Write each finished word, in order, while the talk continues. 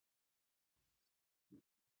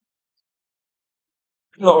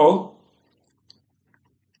Hello,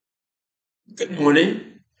 good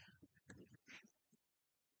morning,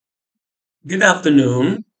 good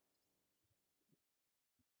afternoon,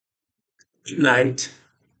 good night.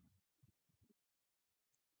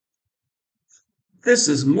 This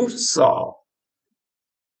is MUSAU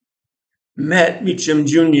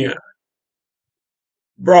MattmeachamJR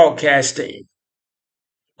broadcasting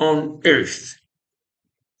on Earth,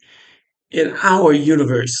 in our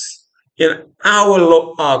universe, in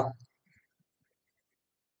our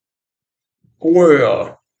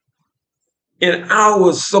world, in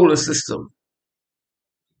our solar system.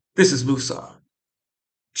 This is MUSAU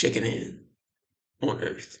checking in on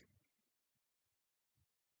Earth.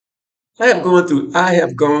 I have gone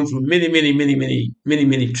through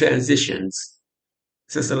many transitions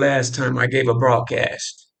since the last time I gave a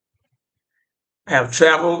broadcast. I have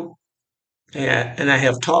traveled and I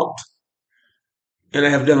have talked and I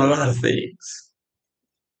have done a lot of things.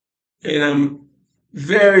 And I'm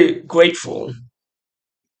very grateful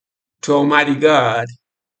to Almighty God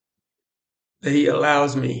that He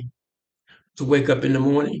allows me to wake up in the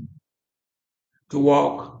morning, to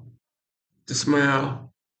walk, to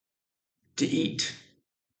smile, to eat,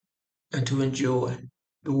 and to enjoy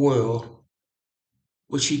the world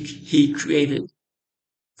which He created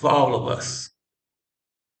for all of us.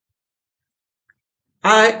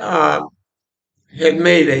 I had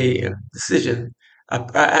made a decision.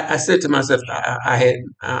 I said to myself, I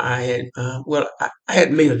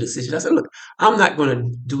had made a decision. I said, look, I'm not going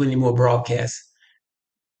to do any more broadcasts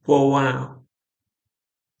for a while.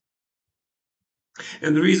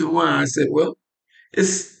 And the reason why I said, well,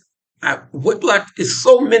 it's it's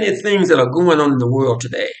so many things that are going on in the world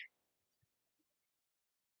today,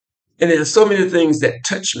 and there's so many things that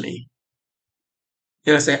touch me.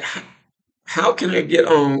 And I said, how can I get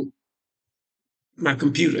on my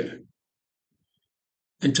computer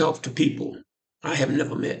and talk to people I have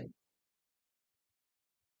never met?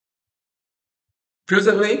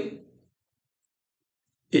 Presently,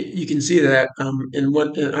 you can see that I'm in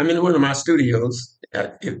one of my studios.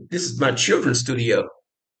 This is my children's studio.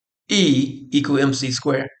 E equal MC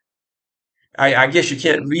square. I guess you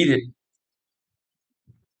can't read it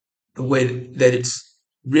the way that it's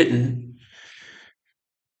written,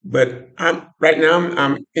 but I'm right now.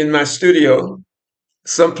 I'm in my studio,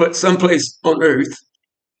 someplace on Earth,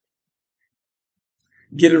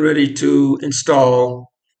 getting ready to install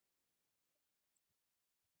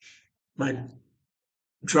my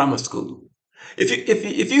drama school.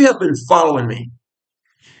 If you have been following me,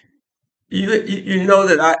 you know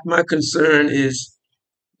that my concern is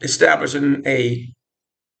establishing a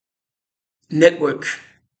network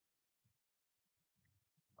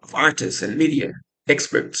of artists and media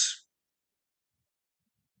experts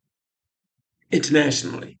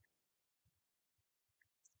internationally.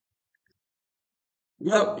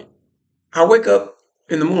 Well, I wake up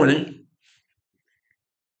in the morning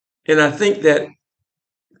and I think that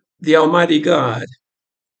the Almighty God,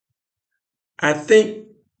 I think,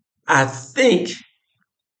 I think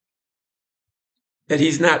that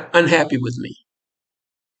He's not unhappy with me.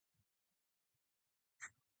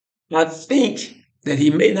 I think that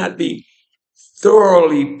He may not be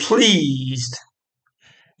thoroughly pleased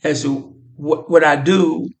as to what I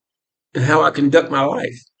do and how I conduct my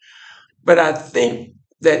life. But I think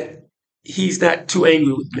that He's not too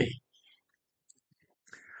angry with me.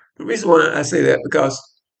 The reason why I say that because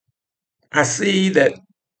I see that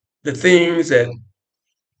the things that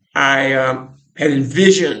I had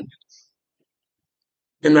envisioned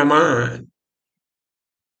in my mind,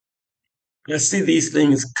 I see these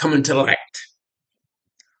things coming to light.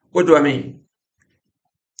 What do I mean?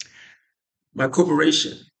 My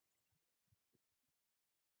corporation.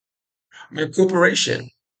 My corporation.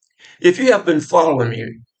 If you have been following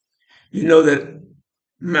me, you know that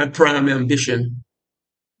my prime ambition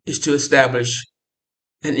is to establish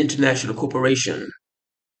an international corporation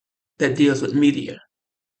that deals with media,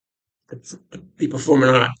 the performing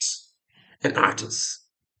arts, and artists.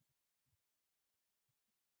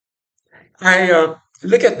 I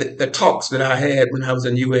look at the talks that I had when I was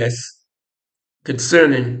in the U.S.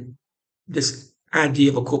 concerning this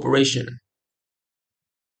idea of a corporation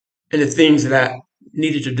and the things that I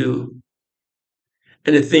needed to do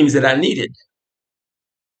and the things that I needed.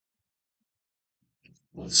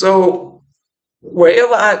 So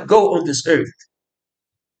wherever I go on this earth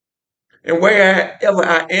and wherever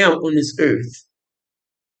I am on this earth,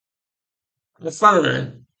 I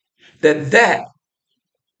find that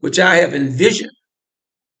which I have envisioned,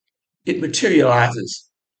 it materializes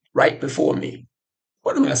right before me.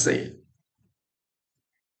 What am I saying?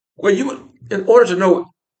 Well, in order to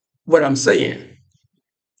know what I'm saying,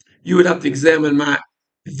 You would have to examine my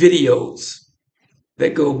videos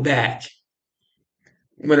that go back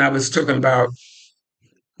when I was talking about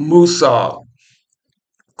MUSAU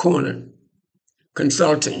Corner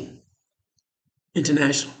Consulting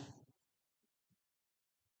International.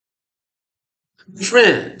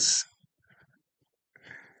 Friends,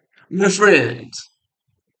 my friends,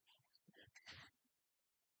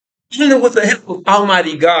 even with the help of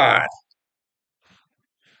Almighty God,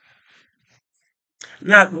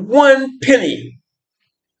 not one penny,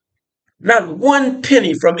 not one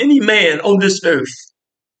penny from any man on this earth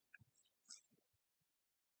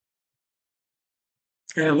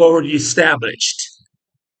have already established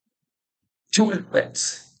two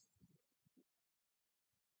outlets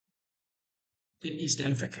in East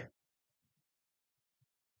Africa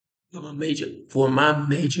for my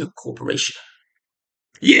major corporation.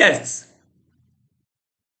 Yes,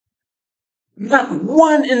 not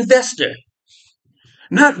one investor,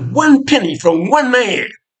 not one penny from one man.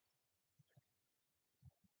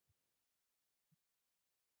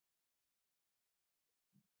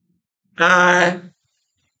 I,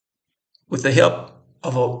 with the help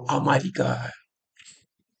of Almighty God,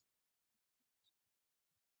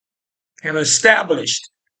 have established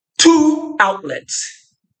two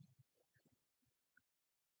outlets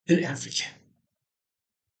in Africa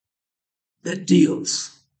that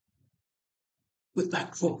deals with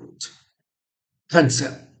that quote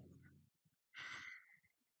concept.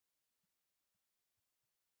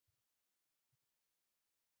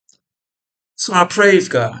 So I praise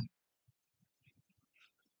God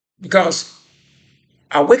because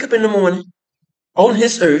I wake up in the morning on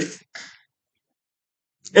His earth,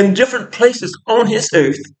 in different places on His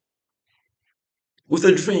earth, with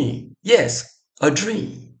a dream. Yes, a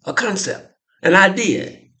dream, a concept, an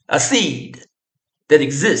idea, a seed that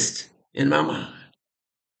exists in my mind.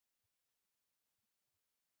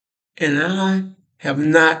 And I have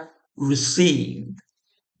not received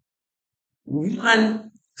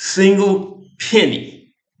one single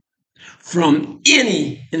penny from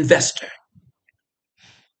any investor.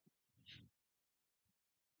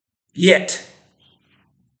 Yet,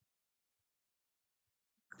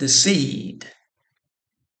 the seed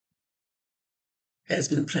has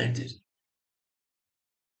been planted.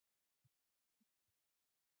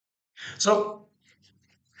 So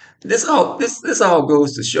this all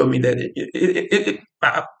goes to show me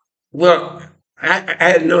that well, I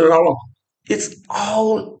had known it all along. It's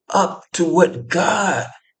all up to what God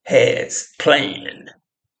has planned.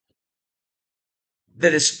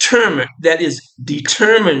 That is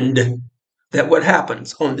determined that what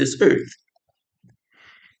happens on this earth,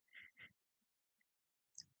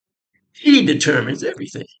 He determines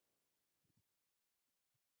everything.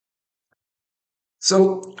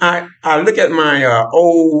 So I look at my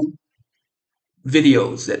old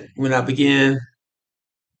videos that when I began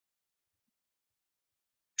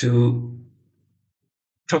to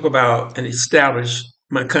talk about and establish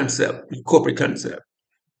my concept, my corporate concept.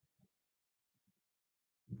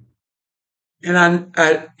 And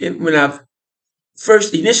when I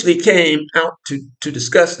first initially came out to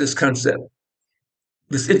discuss this concept,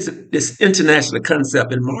 this international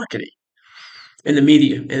concept in marketing, in the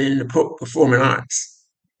media, and in the performing arts,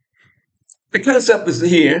 the concept was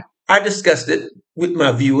here. I discussed it with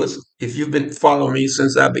my viewers. If you've been following me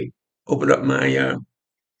since opened up my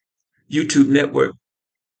YouTube network,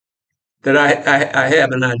 that I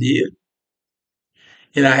have an idea,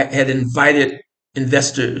 and I had invited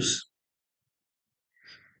investors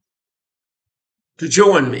to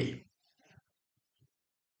join me.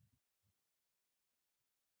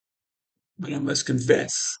 But I must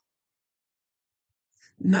confess,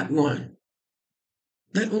 not one,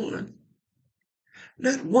 not one,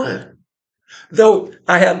 not one. Though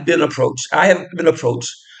I have been approached by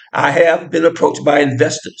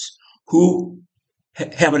investors who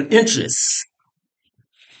have an interest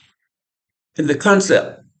in the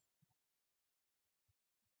concept,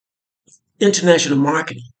 international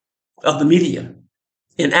marketing of the media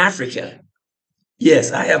in Africa.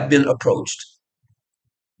 Yes, I have been approached.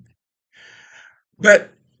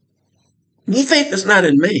 But my faith is not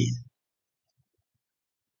in man.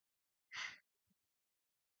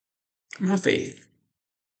 My faith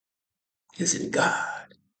is in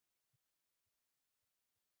God.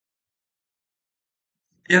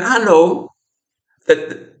 And I know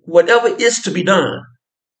that whatever is to be done,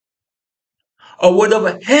 or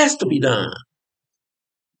whatever has to be done,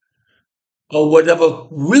 or whatever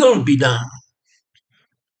will be done,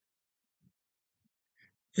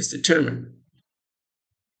 is determined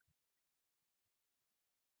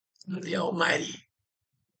by the Almighty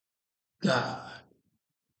God,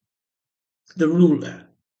 the ruler,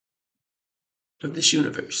 of this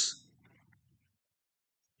universe.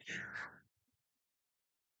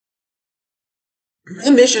 My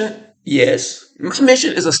mission, yes, my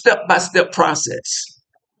mission is a step-by-step process.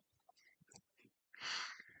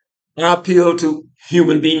 I appeal to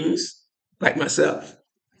human beings like myself.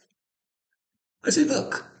 I say,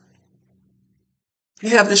 look, we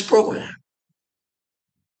have this program.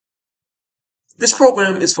 This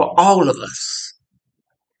program is for all of us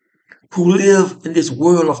who live in this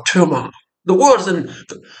world of turmoil. The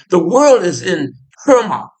world is in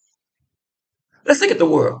turmoil. Let's look at the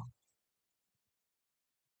world.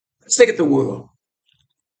 Let's look at the world.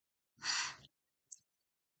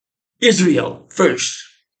 Israel first,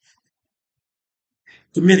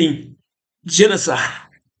 committing genocide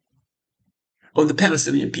on the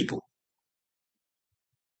Palestinian people.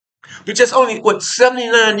 But just only,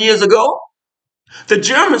 79 years ago, the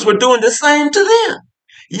Germans were doing the same to them.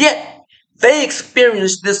 Yet they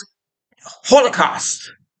experienced this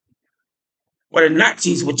Holocaust where the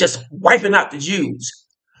Nazis were just wiping out the Jews.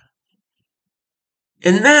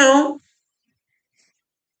 And now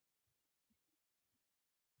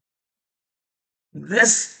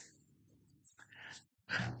these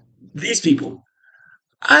people,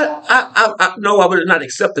 no, I would not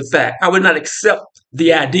accept the fact. I would not accept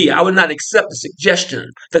the idea. I would not accept the suggestion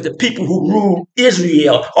that the people who rule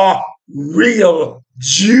Israel are real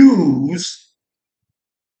Jews.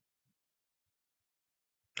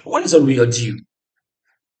 What is a real Jew?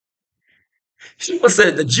 Someone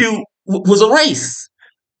said the Jew was a race.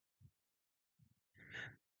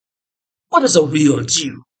 What is a real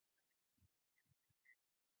Jew?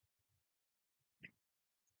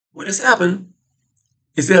 What has happened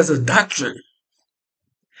is there's a doctrine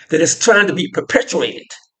that is trying to be perpetuated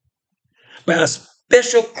by a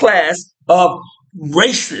special class of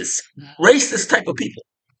racist type of people.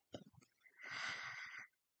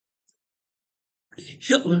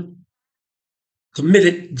 Hitler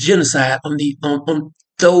committed genocide on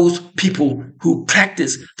those people who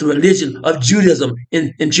practice the religion of Judaism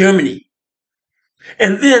in Germany.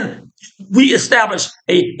 And then we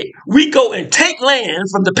go and take land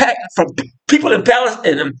from people in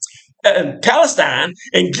Palestine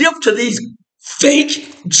and give to these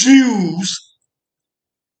fake Jews,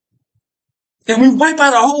 and we wipe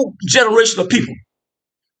out a whole generation of people.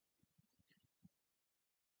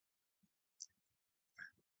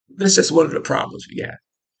 That's just one of the problems we got.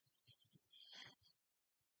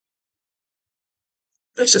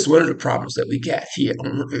 That's just one of the problems that we got here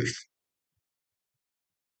on Earth.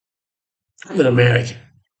 I'm an American.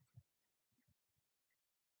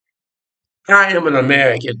 I am an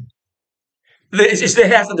American. It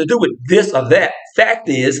has nothing to do with this or that. Fact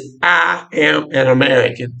is, I am an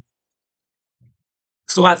American.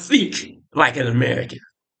 So I think like an American.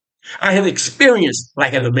 I have experienced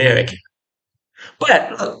like an American.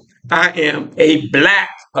 But look, I am a Black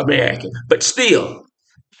American. But still,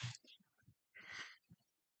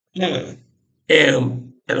 I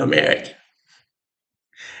am an American.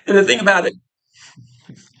 And the thing about it,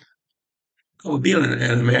 I will be an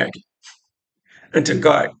American until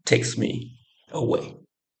God takes me away.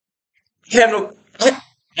 I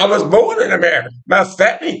was born in America. My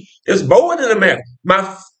family is born in America.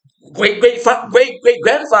 My great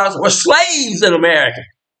grandfathers were slaves in America.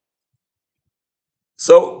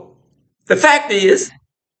 So the fact is,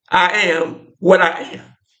 I am what I am.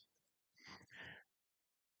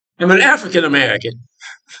 I'm an African American.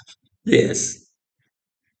 Yes.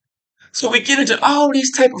 So we get into all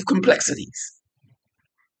these type of complexities.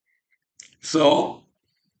 So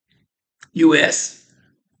U.S.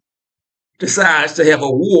 decides to have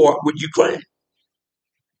a war with Ukraine.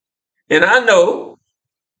 And I know,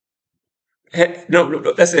 no,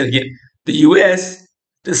 let's say it again. The U.S.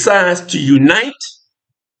 decides to unite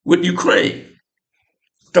with Ukraine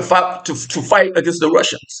to fight against the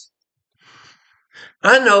Russians.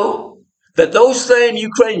 I know that those same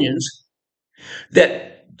Ukrainians that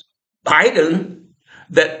Biden,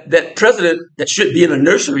 that president that should be in a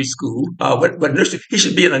nursery school, he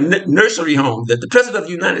should be in a nursery home. That the president of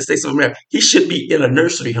the United States of America, he should be in a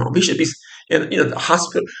nursery home. He should be in the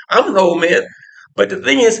hospital. I'm an old man, but the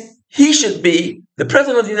thing is, the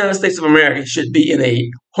president of the United States of America should be in a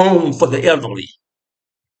home for the elderly.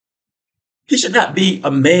 He should not be a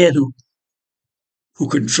man who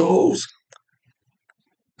controls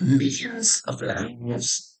millions of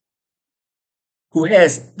lives, who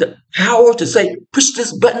has the power to say, push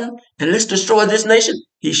this button and let's destroy this nation.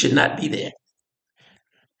 He should not be there.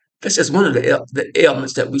 That's just one of the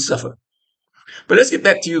ailments that we suffer. But let's get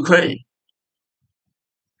back to Ukraine.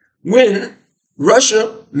 When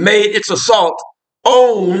Russia made its assault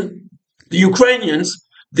on the Ukrainians,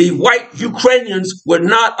 the white Ukrainians would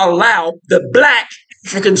not allow the black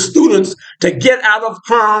African students to get out of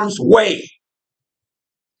harm's way.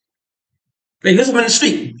 They left them in the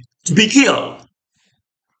street to be killed.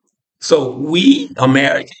 So we,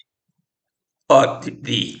 Americans, are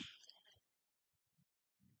the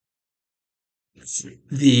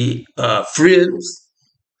friends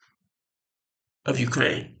of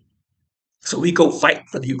Ukraine. So we go fight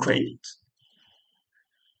for the Ukrainians.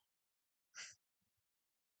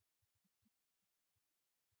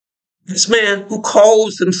 This man who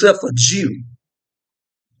calls himself a Jew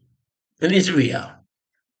in Israel,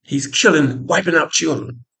 he's killing, wiping out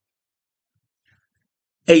children.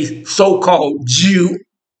 A so-called Jew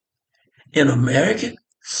in America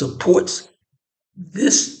supports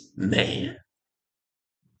this man.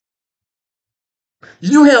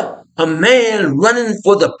 You have a man running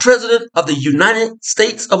for the president of the United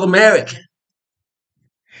States of America.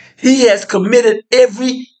 He has committed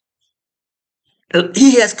every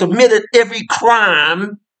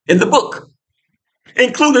crime in the book,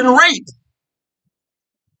 including rape.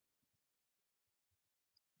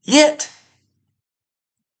 Yet,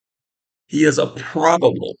 he is a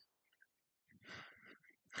probable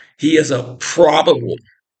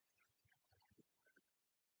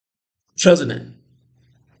president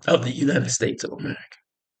of the United States of America.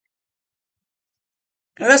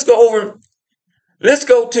 And let's go over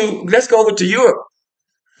to Europe.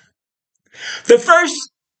 The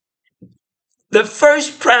first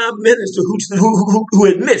prime minister who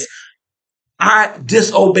admits, I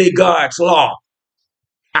disobey God's law.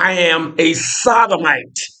 I am a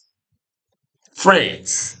sodomite.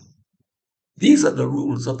 France. These are the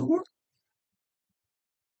rulers of the world.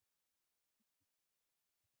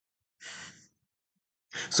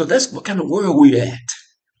 So that's what kind of world we're at.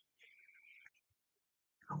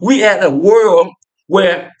 We at a world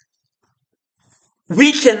where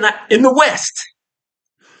we cannot, in the West,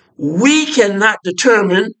 we cannot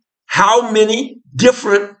determine how many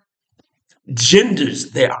different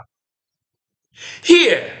genders there are.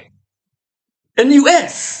 Here in the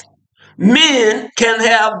U.S., men can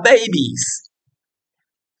have babies.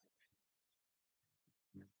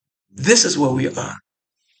 This is where we are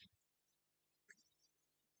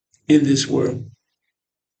in this world.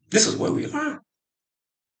 This is where we are.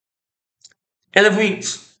 And if we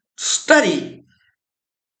study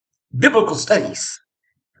biblical studies,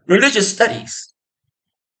 religious studies,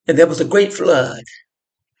 and there was a great flood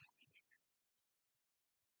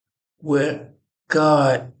where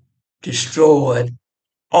God destroyed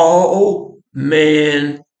all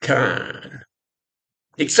mankind,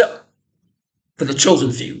 except for the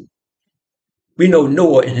chosen few. We know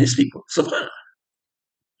Noah and his people survived.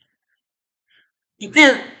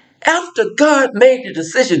 Then, after God made the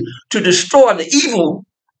decision to destroy the evil,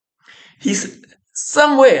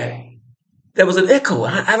 somewhere there was an echo.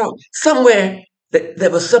 Somewhere there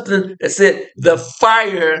was something that said the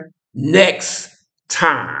fire next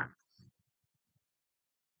time.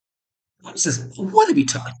 What are we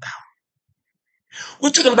talking about?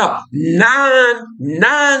 We're talking about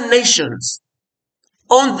nine nations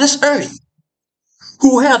on this earth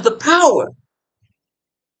who have the power.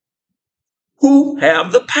 Who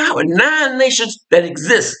have the power. 9 nations that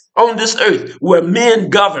exist on this earth where men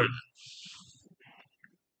govern.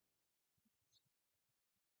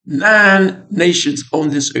 9 nations on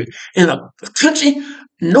this earth. In a country,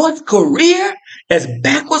 North Korea, as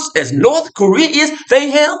backwards as North Korea is,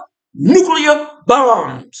 they have nuclear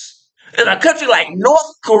bombs. In a country like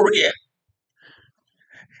North Korea,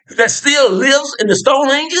 that still lives in the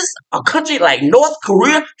Stone Ages, a country like North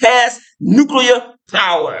Korea has nuclear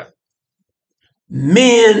power.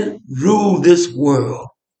 Men rule this world.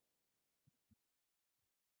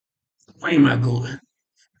 Where am I going?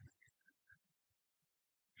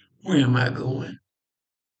 Where am I going?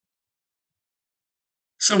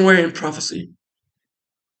 Somewhere in prophecy,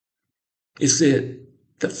 it said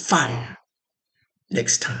the fire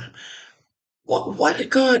next time. Why did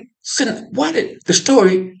God send? Why did the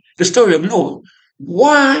story of Noah?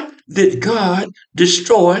 Why did God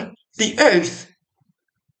destroy the earth?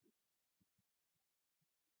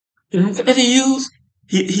 And what did he use?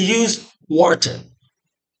 He used water.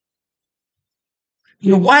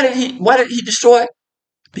 You know, why did he destroy it?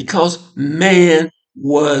 Because man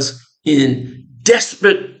was in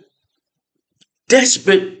desperate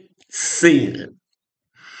sin.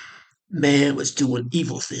 Man was doing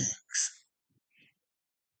evil things.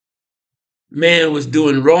 Man was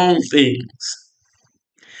doing wrong things.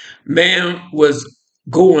 Man was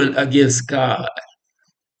going against God.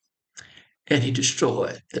 And he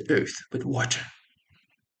destroyed the earth with water.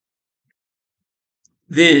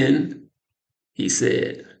 Then He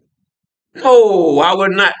said, "No, I will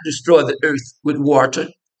not destroy the earth with water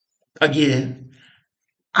again.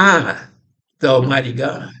 I, the Almighty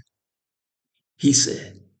God," he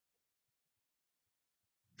said,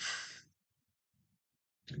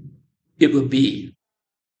 "it will be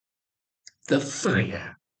the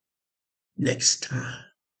fire next time."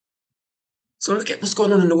 So look at what's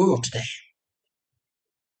going on in the world today.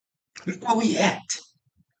 Look where we at.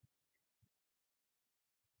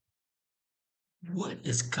 What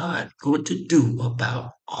is God going to do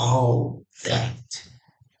about all that?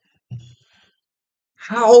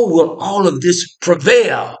 How will all of this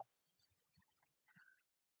prevail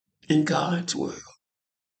in God's world?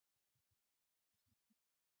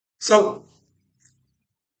 So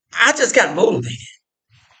I just got motivated.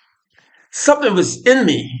 Something was in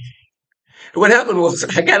me. What happened was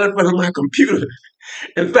I got in front of my computer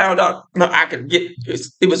and found out no, I could get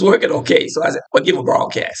it was working okay. So I said, "Well, give a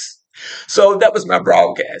broadcast." So that was my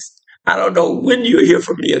broadcast. I don't know when you'll hear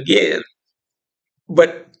from me again,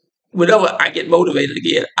 but whenever I get motivated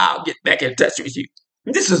again, I'll get back in touch with you.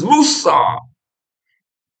 This is MUSAU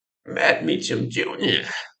MattmeachamJR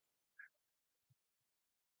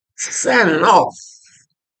signing off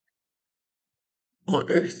on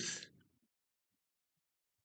Earth.